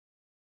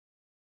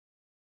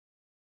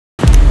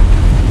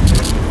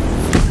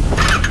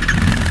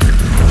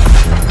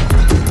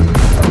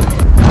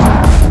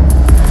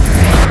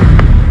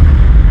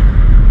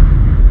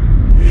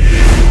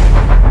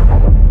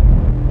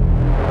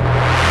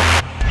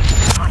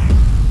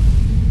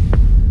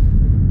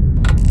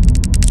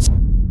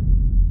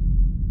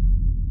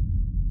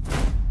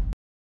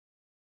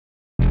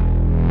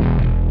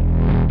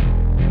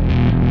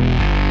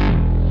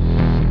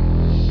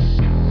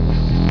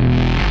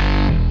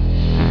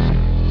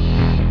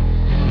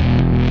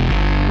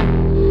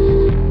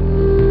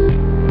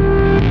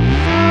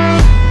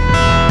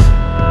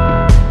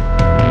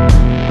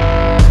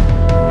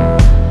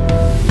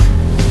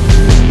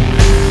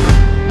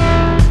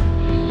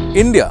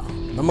India.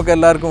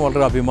 നമുക്കെല്ലാവർക്കും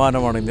വളരെ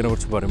അഭിമാനമാണ്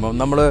ഇന്ത്യനെക്കുറിച്ച് പറയുമ്പോൾ.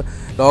 നമ്മൾ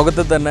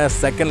ലോകത്തെ തന്നെ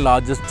സെക്കൻഡ്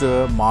ലാർജസ്റ്റ്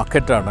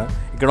മാർക്കറ്റാണ്.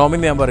 ഇക്കണോമി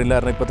ഞാൻ പറയില്ല,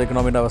 കാരണം ഇപ്പോഴത്തെ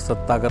ഇക്കണോമിൻ്റെ അവസ്ഥ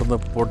തകർന്ന്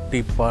പൊട്ടി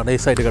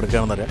പടേസായിട്ട്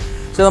കിടക്കുകയാണെന്ന് അറിയാം.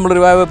 പക്ഷേ നമ്മൾ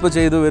റിവൈവ് അപ്പ്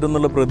ചെയ്തു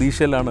വരുന്നുള്ള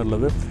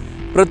പ്രതീക്ഷയിലാണുള്ളത്.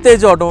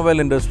 പ്രത്യേകിച്ച് ഓട്ടോമൊബൈൽ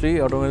ഇൻഡസ്ട്രി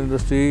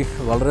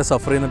വളരെ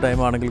സഫർ ചെയ്യുന്ന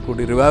ടൈമാണെങ്കിൽ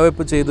കൂടി റിവൈവ്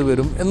അപ്പ് ചെയ്തു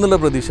വരും എന്നുള്ള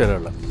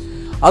പ്രതീക്ഷയിലുള്ളത്.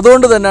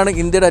 അതുകൊണ്ട് തന്നെയാണ്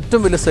ഇന്ത്യയുടെ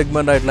ഏറ്റവും വലിയ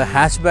സെഗ്മെൻ്റ് ആയിട്ടുള്ള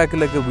ഹാച്ച്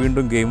ബാക്കിലേക്ക്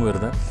വീണ്ടും ഗെയിം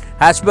വരുന്നത്.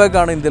 ഹാച്ച്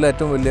ബാക്കാണ് ഇന്ത്യയിലെ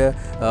ഏറ്റവും വലിയ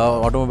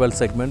ഓട്ടോമൊബൈൽ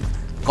സെഗ്മെൻറ്റ്.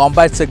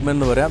 കോമ്പാക്ട് സെഗ്മെൻറ്റ്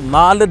എന്ന് പറയാം.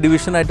 4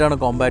 ഡിവിഷനായിട്ടാണ്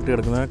കോമ്പാക്ട്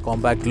കിടക്കുന്നത്.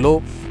 Compact law,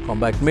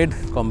 compact mid,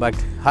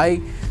 compact high,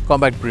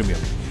 compact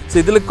premium. So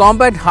ഇതിൽ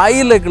കോമ്പാക്ട്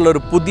ഹൈയിലേക്കുള്ള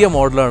ഒരു പുതിയ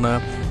മോഡലാണ്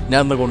ഞാൻ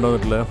ഇന്ന്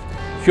കൊണ്ടുവന്നിട്ടുള്ളത്.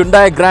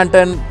 Hyundai Grand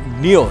and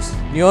Nios.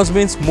 Nios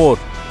means more.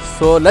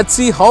 So let's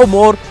see how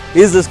more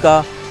is this car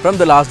from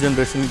the last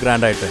generation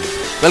Grand i10.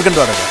 Welcome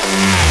to our car.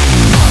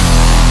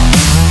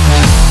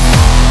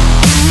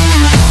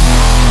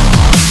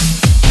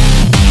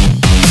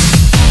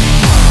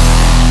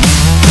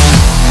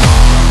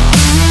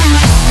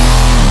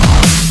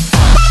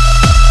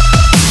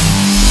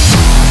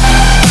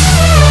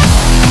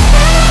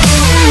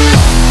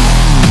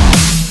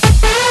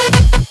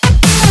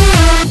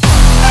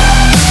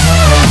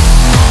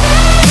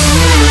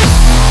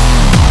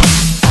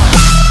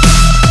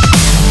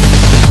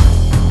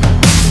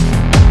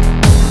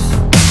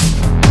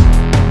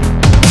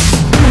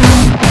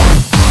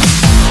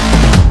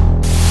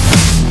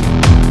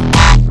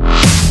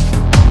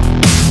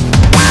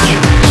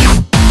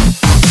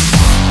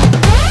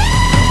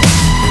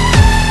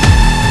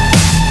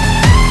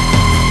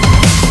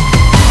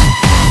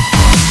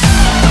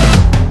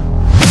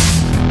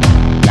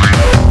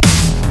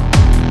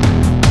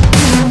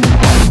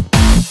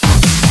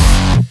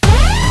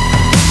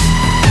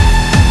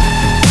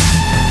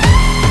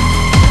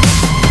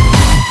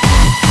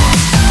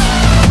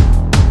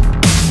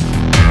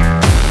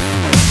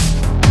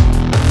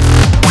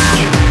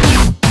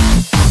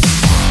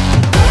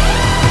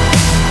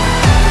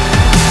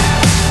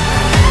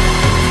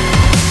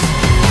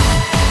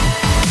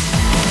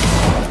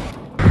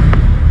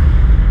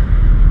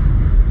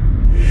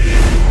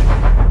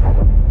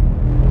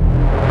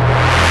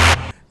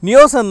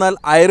 NIOS എന്നാൽ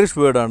Irish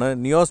വേർഡാണ്.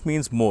 NIOS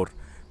means more.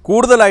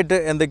 കൂടുതലായിട്ട്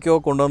എന്തൊക്കെയോ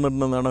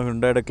കൊണ്ടുവന്നിട്ടുണ്ടെന്നാണ്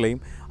ഹ്യുണ്ടായുടെ ക്ലെയിം.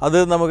 അത്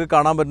നമുക്ക്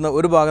കാണാൻ പറ്റുന്ന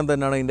ഒരു ഭാഗം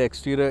തന്നെയാണ് ഇതിൻ്റെ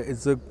എക്സ്റ്റീരിയർ.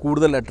 ഇറ്റ്സ്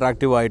കൂടുതൽ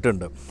അട്രാക്റ്റീവ്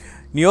ആയിട്ടുണ്ട്.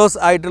 നിയോസ്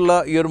ആയിട്ടുള്ള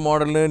ഈ ഒരു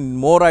മോഡലിന്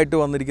മോറായിട്ട്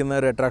വന്നിരിക്കുന്ന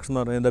ഒരു അട്രാക്ഷൻ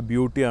എന്ന് പറയുന്നത് ഇതിൻ്റെ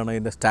ബ്യൂട്ടിയാണ്,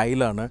 ഇതിൻ്റെ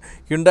സ്റ്റൈലാണ്.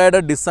 ഹ്യുണ്ടായുടെ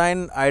ഡിസൈൻ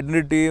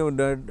ഐഡൻറ്റിറ്റിയും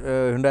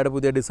ഹ്യുണ്ടായുടെ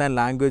പുതിയ ഡിസൈൻ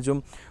ലാംഗ്വേജും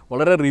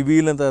വളരെ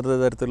റിവീൽ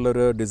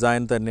തരത്തിലുള്ളൊരു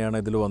ഡിസൈൻ തന്നെയാണ്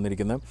ഇതിൽ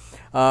വന്നിരിക്കുന്നത്.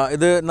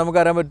 ഇത്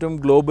നമുക്കറിയാൻ പറ്റും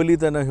ഗ്ലോബലി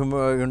തന്നെ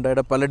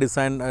ഹ്യുണ്ടായുടെ പല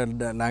ഡിസൈൻ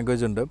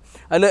ലാംഗ്വേജ് ഉണ്ട്.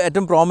 അതിൽ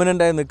ഏറ്റവും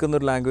പ്രോമിനൻ്റായി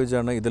നിൽക്കുന്നൊരു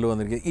ലാംഗ്വേജാണ് ഇതിൽ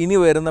വന്നിരിക്കുന്നത്. ഇനി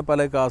വരുന്ന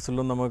പല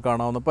കാസിലും നമുക്ക്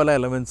കാണാവുന്ന പല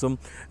എലമെൻസും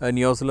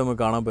നിയോസിൽ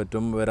നമുക്ക് കാണാൻ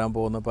പറ്റും. വരാൻ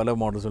പോകുന്ന പല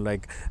മോഡൽസും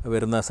ലൈക്ക്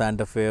വരുന്ന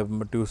സാന്റഫെ,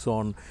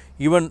 Tucson,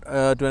 even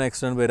to an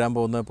extent വരാൻ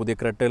പോകുന്ന പുതിയ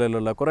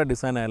ക്രെറ്റയിലുള്ള കുറേ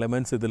ഡിസൈൻ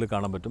എലമെൻറ്റ്സ് ഇതിൽ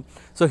കാണാൻ പറ്റും.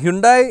 സോ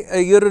ഹ്യുണ്ടായി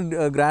ഈ ഒരു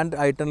ഗ്രാൻഡ്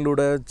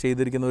i10ലൂടെ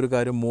ചെയ്തിരിക്കുന്ന ഒരു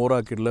കാര്യം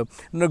മോറാക്കിയിട്ടുള്ള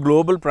ഇതിൻ്റെ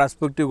ഗ്ലോബൽ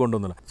പെർസ്പെക്റ്റീവ്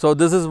കൊണ്ടുവന്നില്ല. So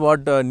this is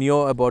what Neo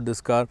about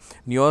this car.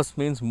 Nios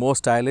means more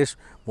stylish,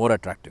 more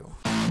attractive.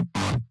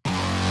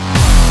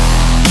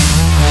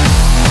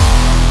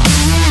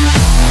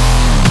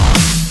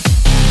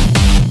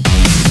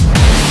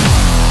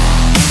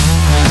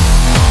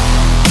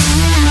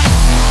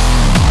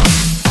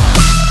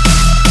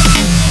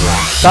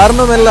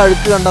 കാരണം എല്ലാം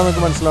അഴുക്ക് കണ്ടാൽ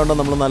നമുക്ക് മനസ്സിലാവേണ്ട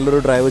നമ്മൾ നല്ലൊരു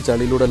ഡ്രൈവ്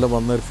ചളിയിലൂടെ എല്ലാം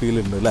വന്നൊരു ഫീൽ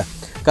ഉണ്ട് അല്ലേ.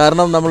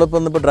 കാരണം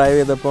നമ്മളിപ്പോൾ ഡ്രൈവ്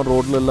ചെയ്തപ്പോൾ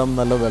റോഡിലെല്ലാം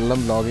നല്ല വെള്ളം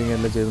ലോഗിങ്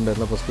എല്ലാം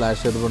ചെയ്തിട്ടുണ്ടായിരുന്നു. അപ്പോൾ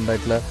സ്പ്ലാഷ്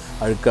ചെയ്തുകൊണ്ടായിട്ടുള്ള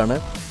അഴുക്കാണ്.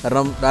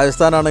 കാരണം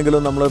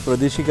രാജസ്ഥാനാണെങ്കിലും നമ്മൾ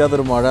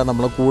പ്രതീക്ഷിക്കാത്തൊരു മഴ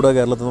നമ്മളെ കൂടെ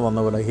കേരളത്തിൽ നിന്ന്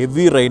വന്ന പോലെ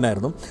ഹെവി റെയിൻ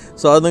ആയിരുന്നു.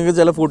 സോ അത് നിങ്ങൾക്ക്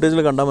ചില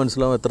ഫുട്ടേജിൽ കണ്ടാൽ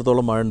മനസ്സിലാവും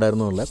എത്രത്തോളം മഴ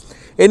ഉണ്ടായിരുന്നു എന്നുള്ളത്.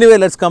 Anyway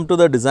let's come to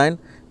the design.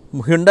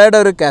 ഹ്യുണ്ടായുടെ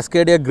ഒരു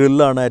കാസ്കേഡിയ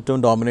ഗ്രില്ലാണ് ഏറ്റവും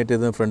ഡോമിനേറ്റ്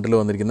ചെയ്ത് ഫ്രണ്ടിൽ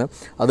വന്നിരിക്കുന്നത്.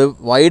 അത്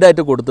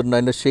വൈഡായിട്ട് കൊടുത്തിട്ടുണ്ട്.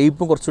 അതിൻ്റെ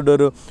ഷേപ്പും കുറച്ചുകൂടെ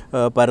ഒരു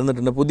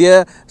പരന്നിട്ടുണ്ട്. പുതിയ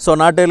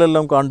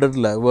സൊനാറ്റയിലെല്ലാം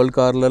കണ്ടിട്ടില്ല, വേൾഡ്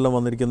കാറിലെല്ലാം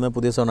വന്നിരിക്കുന്ന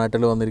പുതിയ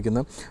സൊനാറ്റയിൽ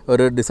വന്നിരിക്കുന്ന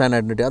ഒരു ഡിസൈൻ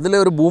ഐഡൻറ്റിറ്റി. അതിൽ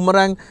ഒരു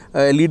boomerang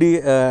LED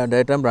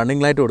day time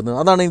running light കൊടുക്കുന്നത്.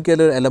 അതാണ് എനിക്ക്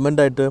അതിൽ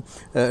എലമെൻ്റായിട്ട്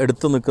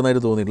എടുത്ത്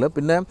നിൽക്കുന്നതായിട്ട് തോന്നിയിട്ടില്ല.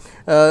 പിന്നെ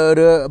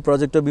ഒരു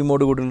പ്രൊജക്ടർ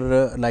ബീമോട്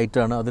കൂടിയുള്ളൊരു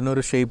ലൈറ്റാണ്.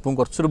 അതിനൊരു ഷേപ്പും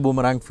കുറച്ചൊരു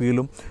ബൂമറാങ്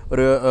ഫീലും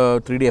ഒരു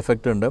 3D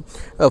എഫക്റ്റ് ഉണ്ട്.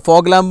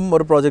 ഫോഗ് ലാമ്പും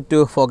ഒരു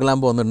പ്രൊജക്റ്റ് ഫോഗ്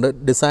ലാമ്പ് വന്നിട്ടുണ്ട്.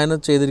 ഡിസൈൻ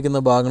ചെയ്തിരിക്കുന്ന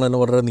ഭാഗങ്ങളെല്ലാം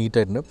വളരെ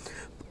നീറ്റായിട്ടുണ്ട്.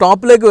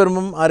 ടോപ്പിലേക്ക്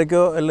വരുമ്പം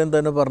ആരൊക്കെയോ എല്ലാം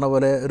തന്നെ പറഞ്ഞ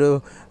പോലെ ഒരു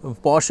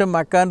പോർഷെ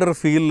മക്കാൻ്റെ ഒരു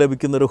ഫീൽ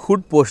ലഭിക്കുന്ന ഒരു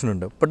ഹുഡ് പോർഷൻ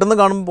ഉണ്ട്. പെട്ടെന്ന്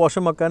കാണുമ്പോൾ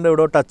പോർഷെ മക്കാൻ്റെ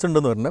എവിടെ ടച്ച്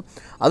ഉണ്ടെന്ന് പറഞ്ഞാൽ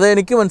അത്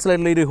എനിക്ക്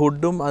മനസ്സിലായിട്ടുള്ള ഈ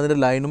ഹുഡും അതിൻ്റെ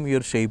ലൈനും ഈ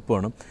ഒരു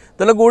ഷേപ്പുമാണ്.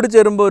 ഇതെല്ലാം കൂടി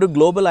ചേരുമ്പോൾ ഒരു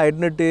ഗ്ലോബൽ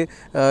ഐഡൻറ്റിറ്റി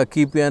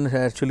കീപ്പ് ചെയ്യാൻ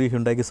ആക്ച്വലി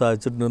ഹ്യുണ്ടായിക്ക്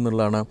സാധിച്ചിട്ടുണ്ട്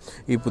എന്നുള്ളതാണ്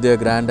ഈ പുതിയ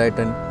ഗ്രാൻഡ്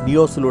i10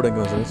 നിയോസിലൂടെ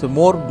എനിക്ക് മനസ്സിലായി. So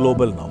more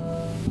global now.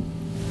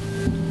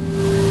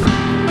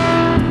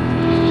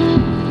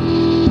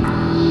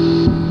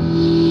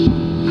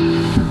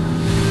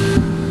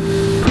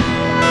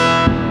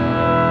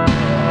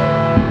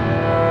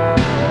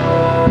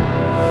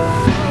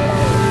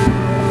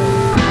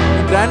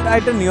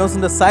 i10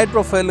 Niosന്റെ side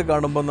പ്രൊഫൈലിൽ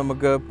കാണുമ്പോൾ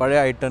നമുക്ക് പഴയ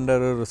i10ന്റെ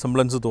ഒരു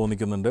റിസംബ്ലൻസ്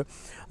തോന്നിക്കുന്നുണ്ട്.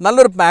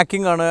 നല്ലൊരു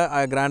പാക്കിംഗ് ആണ്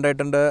ഗ്രാൻഡ്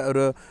i10ന്റെ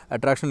ഒരു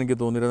അട്രാക്ഷൻ എനിക്ക്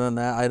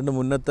തോന്നിയിരുന്നത്. അതിൻ്റെ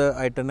മുന്നത്തെ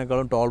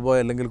i10നേക്കാളും ടോൾ ബോയ്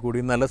അല്ലെങ്കിൽ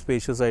കൂടി നല്ല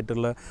സ്പേഷ്യസ്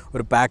ആയിട്ടുള്ള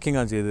ഒരു പാക്കിംഗ്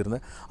ആണ്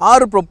ചെയ്തിരുന്നത്. ആ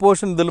ഒരു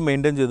പ്രൊപ്പോർഷൻ ഇതിൽ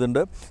മെയിൻറ്റെയിൻ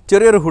ചെയ്തിട്ടുണ്ട്.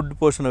 ചെറിയൊരു ഹുഡ്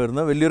പോർഷൻ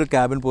വരുന്നത്, വലിയൊരു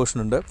ക്യാബിൻ പോർഷൻ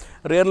ഉണ്ട്.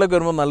 റിയറിലേക്ക്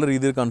വരുമ്പോൾ നല്ല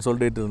രീതിയിൽ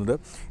കൺസോൾട്ടേറ്റ് ചെയ്യുന്നുണ്ട്.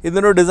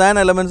 ഇതിനൊരു ഡിസൈൻ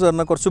എലമെൻറ്റ്സ്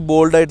പറഞ്ഞാൽ കുറച്ച്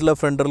ബോൾഡായിട്ടുള്ള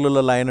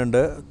ഫ്രണ്ടിലുള്ള ലൈൻ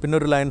ഉണ്ട്. പിന്നെ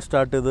ഒരു ലൈൻ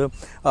സ്റ്റാർട്ട് ചെയ്ത്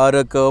ആ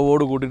ഒരു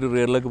കർവോട് കൂട്ടിയിട്ട്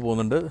റിയറിലേക്ക്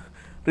പോകുന്നുണ്ട്.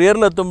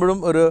 റിയറിലെത്തുമ്പോഴും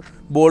ഒരു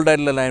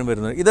ബോൾഡായിട്ടുള്ള ലൈൻ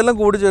വരുന്നത്. ഇതെല്ലാം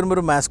കൂടി ചേരുമ്പോൾ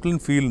ഒരു മാസ്കുലിൻ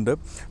ഫീൽ ഉണ്ട്.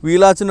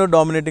 വീലാച്ചിന്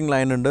ഡോമിനേറ്റിംഗ്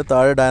ലൈൻ ഉണ്ട്.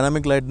 താഴെ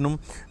ഡൈനാമിക് ലൈറ്റിനും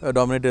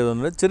ഡോമിനേറ്റ്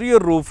ചെയ്തിട്ടുണ്ട്.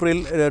 ചെറിയൊരു റൂഫ് റെയിൽ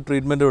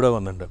ട്രീറ്റ്മെൻറ്റ് ഇവിടെ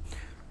വന്നിട്ടുണ്ട്.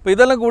 അപ്പോൾ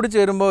ഇതെല്ലാം കൂടി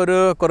ചേരുമ്പോൾ ഒരു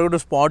കുറേ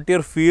കൂടി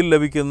സ്പോട്ടിയർ ഫീൽ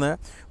ലഭിക്കുന്ന,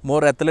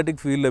 മോർ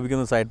അത്ലറ്റിക് ഫീൽ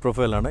ലഭിക്കുന്ന സൈഡ്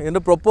പ്രൊഫൈലാണ്.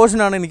 ഇതിൻ്റെ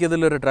പ്രൊപ്പോർഷനാണ്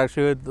എനിക്കതിലൊരു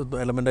അട്രാക്റ്റീവ്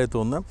എലമെൻ്റായി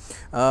തോന്നുന്നത്.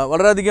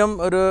 വളരെയധികം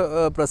ഒരു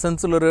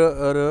പ്രസൻസുള്ളൊരു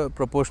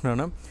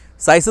പ്രൊപ്പോർഷനാണ്.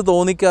 സൈസ്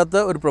തോന്നിക്കാത്ത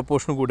ഒരു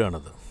പ്രൊപ്പോർഷൻ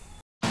കൂടിയാണത്.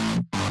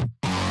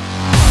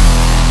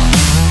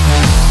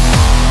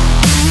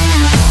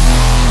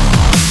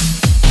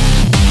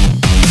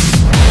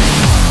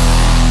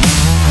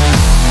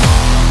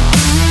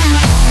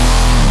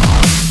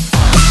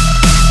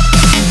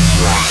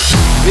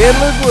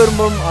 റിയറിലേക്ക്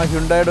വരുമ്പം ആ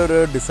ഹ്യുണ്ടായുടെ ഒരു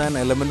ഡിസൈൻ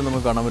എലമെൻറ്റ്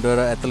നമുക്ക് കാണാൻ പറ്റും.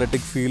 ഒരു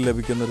അത്ലറ്റിക് ഫീൽ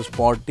ലഭിക്കുന്ന ഒരു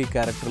സ്പോർട്ടി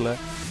ക്യാരക്ടറിൽ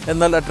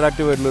എന്നാൽ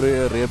അട്രാക്റ്റീവ് ആയിട്ടുള്ളൊരു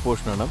റിയർ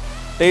പോർഷനാണ്.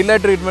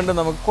 ടെയിലൈറ്റ് ട്രീറ്റ്മെൻറ്റ്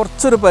നമുക്ക്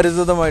കുറച്ചൊരു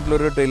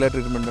പരിചിതമായിട്ടുള്ളൊരു ടെയിലൈറ്റ്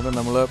ട്രീറ്റ്മെൻറ്റാണ്.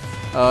 നമ്മൾ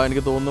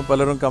എനിക്ക് തോന്നുന്നു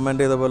പലരും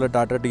കമൻറ്റ് ചെയ്ത പോലെ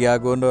ടാറ്റ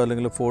ടിയാഗോൻ്റെ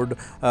അല്ലെങ്കിൽ ഫോർഡ്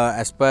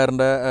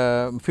എസ്പയറിൻ്റെ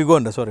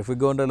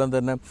ഫിഗോൻ്റെ എല്ലാം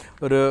തന്നെ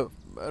ഒരു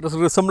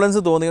റിസംബ്ലൻസ്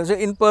തോന്നി. പക്ഷേ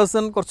ഇൻ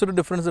പേഴ്സൺ കുറച്ചൊരു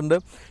ഡിഫറൻസ് ഉണ്ട്.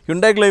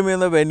 ഹ്യുണ്ടായി ക്ലെയിം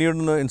ചെയ്യുന്ന വെന്യൂയിൽ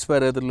നിന്ന്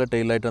ഇൻസ്പയർ ചെയ്തിട്ടുള്ള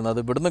ടെയിലൈറ്റാണ്. അത്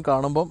ഇവിടുന്ന്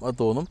കാണുമ്പം അത്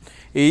തോന്നും.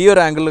 ഈ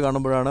ഒരു ആംഗിളിൽ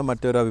കാണുമ്പോഴാണ്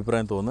മറ്റൊരു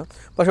അഭിപ്രായം തോന്നുന്നത്.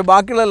 പക്ഷേ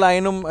ബാക്കിയുള്ള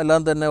ലൈനും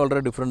എല്ലാം തന്നെ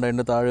വളരെ ഡിഫറെൻ്റ്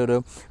ആയിട്ട് താഴെ ഒരു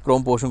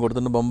ക്രോം പോർഷൻ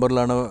കൊടുത്തിട്ടുണ്ട്.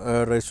 ബമ്പറിലാണ്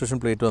രജിസ്ട്രേഷൻ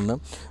പ്ലേറ്റ് വന്ന്.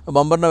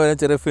 ബമ്പറിൻ്റെ വരെ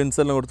ചെറിയ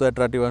ഫിൻസെല്ലാം കൊടുത്ത്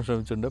അട്രാക്റ്റീവ് ആകാൻ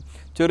ശ്രമിച്ചിട്ടുണ്ട്.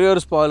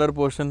 ചെറിയൊരു സ്പോയിലർ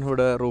പോർഷൻ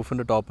ഇവിടെ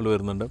റൂഫിൻ്റെ ടോപ്പിൽ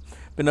വരുന്നുണ്ട്.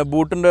 പിന്നെ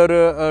ബൂട്ടിൻ്റെ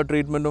ഒരു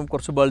ട്രീറ്റ്മെൻറ്റും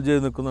കുറച്ച് ബൾജ്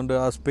ചെയ്ത് നിൽക്കുന്നുണ്ട്.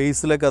 ആ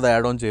സ്പേസിലേക്ക് അത്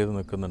ആഡ് ഓൺ ചെയ്ത്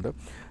നിൽക്കുന്നുണ്ട്.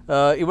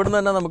 ഇവിടെ നിന്ന്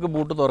തന്നെ നമുക്ക്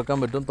ബൂട്ട് തുറക്കാൻ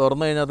പറ്റും.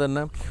 തുറന്നു കഴിഞ്ഞാൽ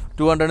തന്നെ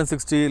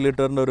 260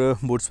 ലിറ്ററിൻ്റെ ഒരു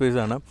ബൂട്ട് സ്പേസ്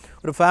ആണ്.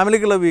 ഒരു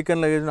ഫാമിലിക്കുള്ള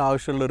വീക്കെൻഡ് ലഗേജിന്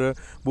ആവശ്യമുള്ളൊരു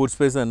ബൂട്ട്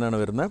സ്പേസ് തന്നെയാണ്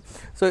വരുന്നത്.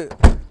 സോ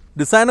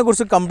ഡിസൈനെ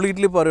കുറിച്ച്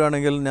കംപ്ലീറ്റ്ലി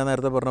പറയുകയാണെങ്കിൽ ഞാൻ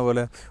നേരത്തെ പറഞ്ഞ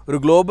പോലെ ഒരു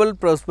ഗ്ലോബൽ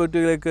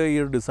പെർസ്പെക്റ്റീവിലേക്ക് ഈ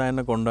ഒരു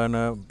ഡിസൈനെ കൊണ്ടുപോകാൻ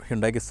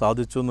ഹ്യുണ്ടായിക്ക്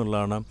സാധിച്ചു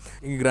എന്നുള്ളതാണ്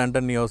ഈ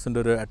ഗ്രാൻഡ് നിയോസിൻ്റെ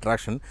ഒരു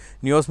അട്രാക്ഷൻ.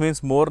 നിയോസ്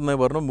മീൻസ് മോർ എന്ന്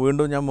പറഞ്ഞു.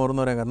 വീണ്ടും ഞാൻ മോർ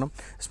എന്ന് പറയാൻ കാരണം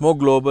it's more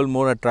global,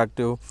 more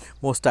attractive,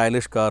 more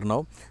stylish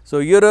കാർനാവും.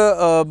 So ഈ ഒരു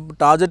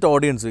ടാർജറ്റ്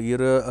ഓഡിയൻസ്, ഈ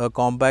ഒരു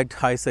കോമ്പാക്ട്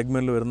ഹൈ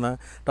സെഗ്മെൻറ്റിൽ വരുന്ന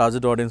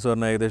ടാർജറ്റ് ഓഡിയൻസ്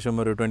പറഞ്ഞാൽ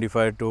ഏകദേശം ഒരു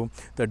 25 to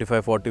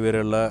 35-40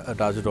 വരെയുള്ള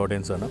ടാർജറ്റ്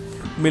ഓഡിയൻസാണ്.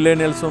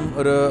 മില്ലേനിയൽസും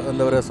ഒരു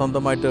എന്താ പറയുക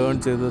സ്വന്തമായിട്ട് ഏൺ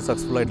ചെയ്ത്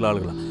സക്സസ്ഫുൾ ആയിട്ടുള്ള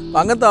ആളുകളാണ്. അപ്പോൾ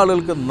അങ്ങനത്തെ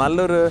ആളുകൾക്ക്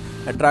നല്ലൊരു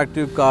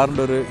അട്രാക്റ്റീവ്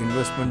കാറിൻ്റെ ഒരു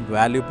ഇൻവെസ്റ്റ്മെൻറ്റ്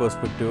വാല്യൂ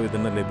പെർസ്പെക്റ്റീവ്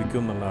ഇതിന് ലഭിക്കും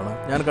എന്നുള്ളതാണ്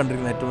ഞാൻ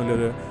കണ്ടിരിക്കുന്ന ഏറ്റവും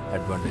വലിയൊരു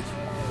അഡ്വാൻറ്റേജ്.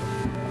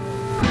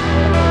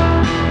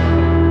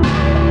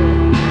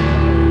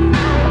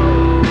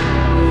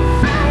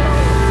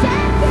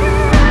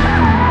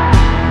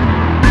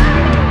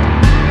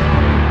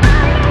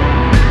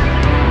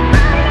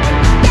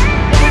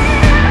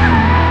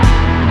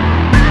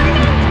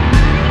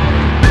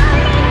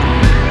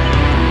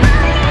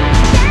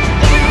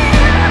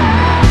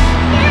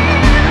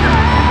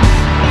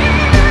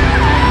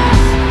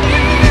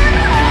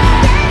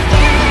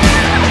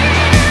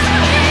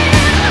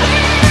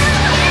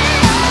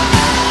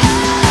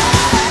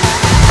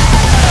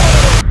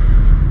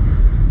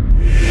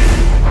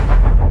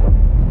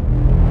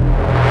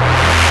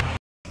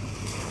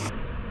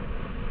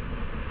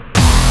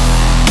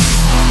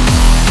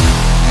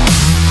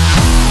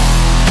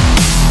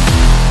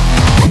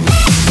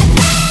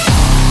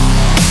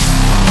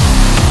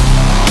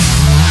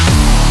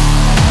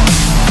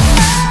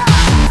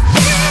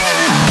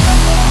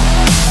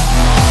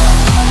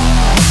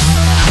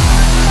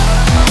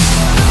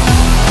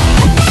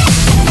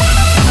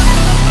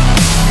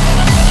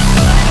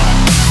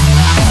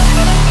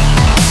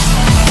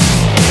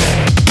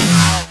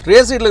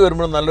 റിയർ സീറ്റിൽ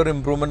വരുമ്പോൾ നല്ലൊരു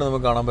ഇമ്പ്രൂവ്മെൻറ്റ്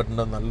നമുക്ക് കാണാൻ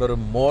പറ്റുന്നുണ്ട്. നല്ലൊരു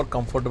മോർ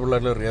കംഫർട്ടബിൾ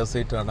ആയിട്ടുള്ള റിയർ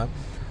സീറ്റാണ്.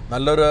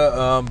 നല്ലൊരു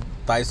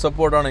തൈ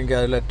സപ്പോർട്ടാണ്. എനിക്ക്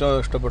അതിൽ ഏറ്റവും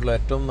ഇഷ്ടപ്പെട്ടുള്ള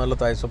ഏറ്റവും നല്ല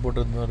തൈ സപ്പോർട്ട്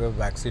ഇരുന്നൊരു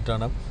ബാക്ക്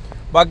സീറ്റാണ്.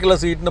 ബാക്കിയുള്ള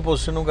സീറ്റിൻ്റെ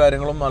പൊസിഷനും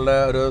കാര്യങ്ങളും നല്ല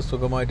ഒരു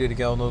സുഖമായിട്ട്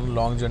ഇരിക്കാവുന്നതും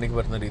ലോങ് ജേണിക്ക്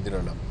പറ്റുന്ന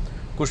രീതിയിലുള്ള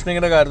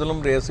കുഷനിങ്ങിൻ്റെ കാര്യത്തിലും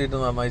റിയർ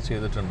സീറ്റ് നന്നായി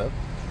ചെയ്തിട്ടുണ്ട്.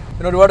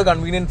 പിന്നെ ഒരുപാട്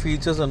കൺവീനിയൻറ്റ്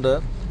ഫീച്ചേഴ്സ് ഉണ്ട്.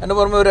 അതിൻ്റെ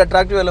പുറമെ ഒരു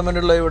അട്രാക്റ്റീവ്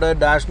എലമെൻറ്റുള്ള ഇവിടെ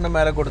ഡാഷിൻ്റെ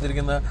മേലെ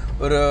കൊടുത്തിരിക്കുന്ന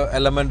ഒരു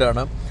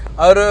എലമെൻ്റാണ്.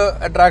 ആ ഒരു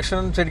അട്രാക്ഷൻ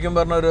ശരിക്കും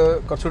പറഞ്ഞാൽ ഒരു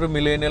കുറച്ചൊരു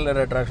മില്ലേനിയൽ ഒരു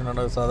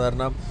അട്രാക്ഷനാണ്.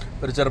 സാധാരണ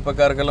ഒരു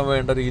ചെറുപ്പക്കാർക്കെല്ലാം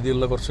വേണ്ട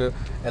രീതിയിലുള്ള കുറച്ച്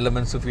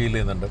എലമെൻറ്റ്സ് ഫീൽ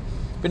ചെയ്യുന്നുണ്ട്.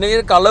 പിന്നെ ഈ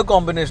കളർ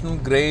കോമ്പിനേഷനും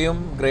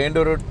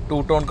ഗ്രേൻ്റെ ഒരു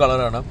 2 ടോൺ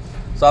കളറാണ്.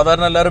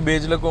 സാധാരണ എല്ലാവരും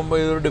ബേജിലൊക്കെ പോകുമ്പോൾ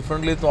ഇതൊരു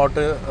ഡിഫറെൻ്റ്ലി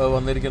തോട്ട്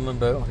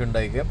വന്നിരിക്കുന്നുണ്ട്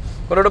ഹ്യുണ്ടായിക്ക്.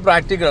 കുറച്ചുകൂടെ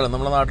പ്രാക്ടിക്കലാണ്.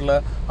 നമ്മുടെ നാട്ടിൽ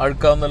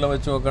അഴുക്കാവുന്നെല്ലാം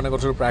വെച്ച് നോക്കുകയാണെങ്കിൽ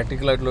കുറച്ചൊരു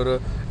പ്രാക്ടിക്കലായിട്ടുള്ളൊരു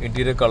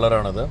ഇൻറ്റീരിയർ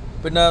കളറാണത്.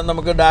 പിന്നെ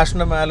നമുക്ക്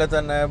ഡാഷിൻ്റെ മേലെ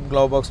തന്നെ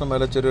ഗ്ലോ ബോക്സിൻ്റെ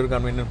മേലെ ചെറിയൊരു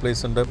കൺവീനിയൻറ്റ്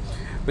പ്ലേസ് ഉണ്ട്.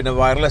 പിന്നെ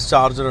വയർലെസ്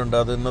ചാർജർ ഉണ്ട്.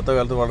 അത് ഇന്നത്തെ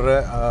കാലത്ത് വളരെ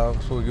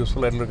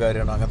യൂസ്ഫുൾ ആയിട്ടുള്ളൊരു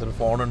കാര്യമാണ്. അങ്ങനത്തെ ഒരു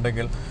ഫോൺ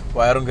ഉണ്ടെങ്കിൽ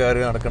വയറും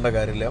കയറി നടക്കേണ്ട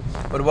കാര്യമില്ല.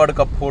 ഒരുപാട്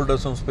കപ്പ്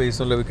ഹോൾഡേഴ്സും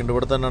സ്പേസും ലഭിക്കുന്നുണ്ട്.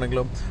 ഇവിടെ തന്നെ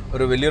ആണെങ്കിലും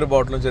ഒരു വലിയൊരു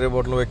ബോട്ടിലും ചെറിയ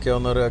ബോട്ടിലും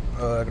വെക്കാവുന്ന ഒരു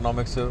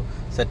എക്കണോമിക്സ്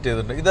സെറ്റ്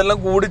ചെയ്തിട്ടുണ്ട്. ഇതെല്ലാം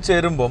കൂടി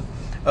ചേരുമ്പം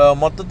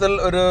മൊത്തത്തിൽ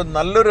ഒരു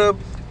നല്ലൊരു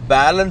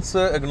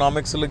ബാലൻസ്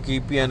എക്കണോമിക്സിൽ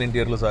കീപ്പ് ചെയ്യാൻ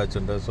ഇന്റീരിയറിൽ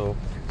സാധിച്ചിട്ടുണ്ട്. So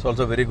it's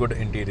also very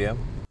good interior.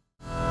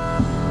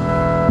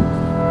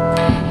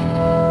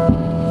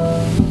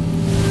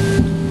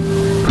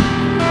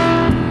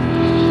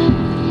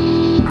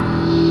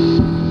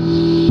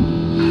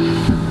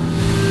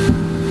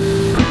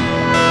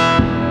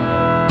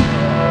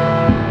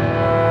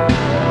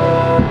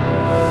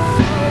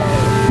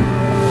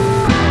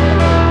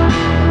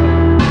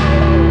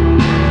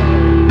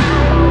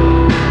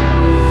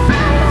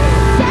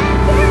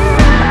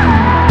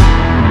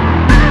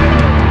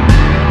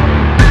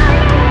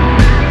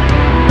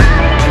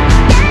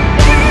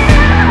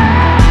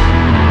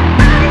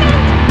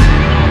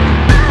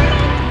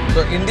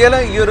 ഇന്ത്യയിലെ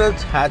ഈ ഒരു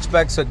ഹാച്ച്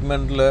ബാക്ക്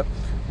സെഗ്മെൻറ്റിൽ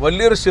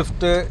വലിയൊരു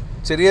ഷിഫ്റ്റ്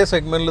ചെറിയ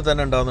സെഗ്മെൻറ്റിൽ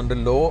തന്നെ ഉണ്ടാകുന്നുണ്ട്.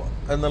 ലോ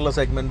എന്നുള്ള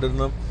സെഗ്മെൻറ്റിൽ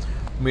നിന്ന്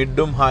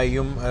മിഡും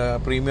ഹൈയും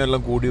പ്രീമിയം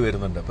എല്ലാം കൂടി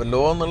വരുന്നുണ്ട്. അപ്പോൾ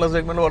ലോ എന്നുള്ള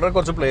സെഗ്മെൻറ്റിൽ വളരെ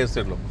കുറച്ച്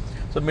പ്ലേയേഴ്സേ ഉള്ളൂ.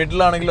 സോ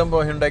മിഡിലാണെങ്കിലും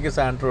ഇപ്പോൾ ഹ്യുണ്ടായിക്ക്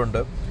സാൻട്രോ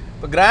ഉണ്ട്.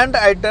 ഇപ്പോൾ ഗ്രാൻഡ്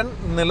i10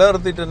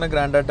 നിലനിർത്തിയിട്ട് തന്നെ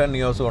ഗ്രാൻഡ് i10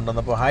 നിയോസ്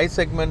കൊണ്ടുവന്നു. അപ്പോൾ ഹൈ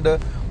സെഗ്മെൻറ്റ്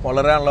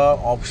വളരാനുള്ള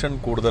ഓപ്ഷൻ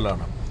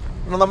കൂടുതലാണ്.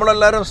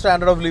 നമ്മളെല്ലാവരും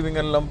സ്റ്റാൻഡേർഡ് ഓഫ്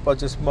ലിവിങ് എല്ലാം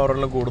പർച്ചേസിംഗ്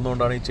പവറെല്ലാം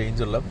കൂടുന്നതുകൊണ്ടാണ് ഈ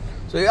ചേഞ്ച് ഉള്ളത്.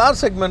 സോ ഈ ആ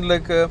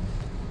സെഗ്മെൻറ്റിലേക്ക്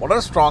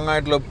വളരെ സ്ട്രോങ്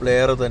ആയിട്ടുള്ള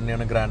പ്ലെയർ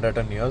തന്നെയാണ് grand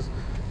i10 NIOS.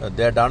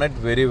 They have done it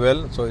very well.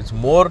 So it's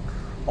more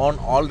on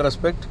all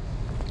respect.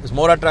 It's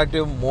more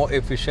attractive, more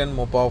efficient,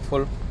 more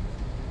powerful,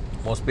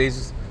 more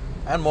spacious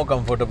and more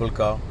comfortable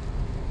car.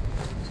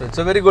 So it's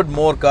a very good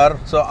more car.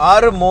 So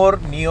are more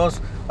Nios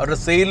അവരുടെ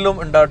സെയിലും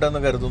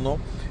ഉണ്ടാവട്ടെന്ന് കരുതുന്നു.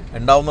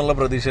 ഉണ്ടാവുന്നുള്ള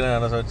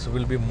പ്രതീക്ഷയാണ്. So it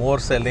will be more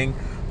selling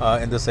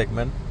in this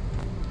segment.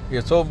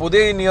 Yeah, so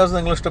പുതിയ ഈ NIOS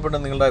നിങ്ങൾ ഇഷ്ടപ്പെട്ട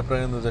നിങ്ങളുടെ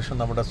അഭിപ്രായം നിർദ്ദേശം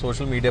നമ്മുടെ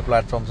സോഷ്യൽ മീഡിയ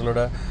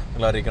പ്ലാറ്റ്ഫോംസിലൂടെ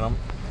നിങ്ങൾ അറിയിക്കണം.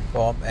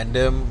 അപ്പോൾ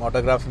എൻ്റെയും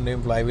ഓട്ടോഗ്രാഫിൻ്റെയും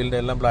ഫ്ലൈവീലിൻ്റെ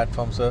എല്ലാം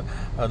പ്ലാറ്റ്ഫോംസ്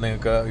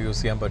നിങ്ങൾക്ക് യൂസ്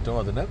ചെയ്യാൻ പറ്റും.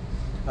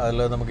 അതിൽ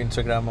നമുക്ക്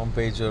ഇൻസ്റ്റാഗ്രാമും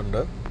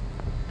പേജുണ്ട്.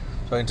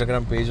 സോ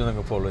ഇൻസ്റ്റാഗ്രാം പേജ്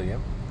നിങ്ങൾക്ക് ഫോളോ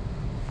ചെയ്യാം.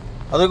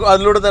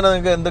 അതിലൂടെ തന്നെ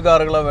നിങ്ങൾക്ക് എന്ത്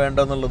കാറുകളാണ്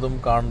വേണ്ടതെന്നുള്ളതും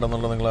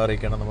കാണേണ്ടതെന്നുള്ളതും നിങ്ങൾ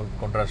അറിയിക്കണം. നമുക്ക്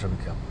കൊണ്ടുവരാൻ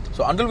ശ്രമിക്കാം.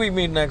 So until we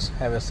meet next,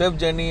 have a safe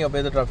journey,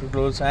 obey the traffic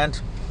rules and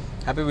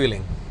happy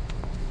wheeling.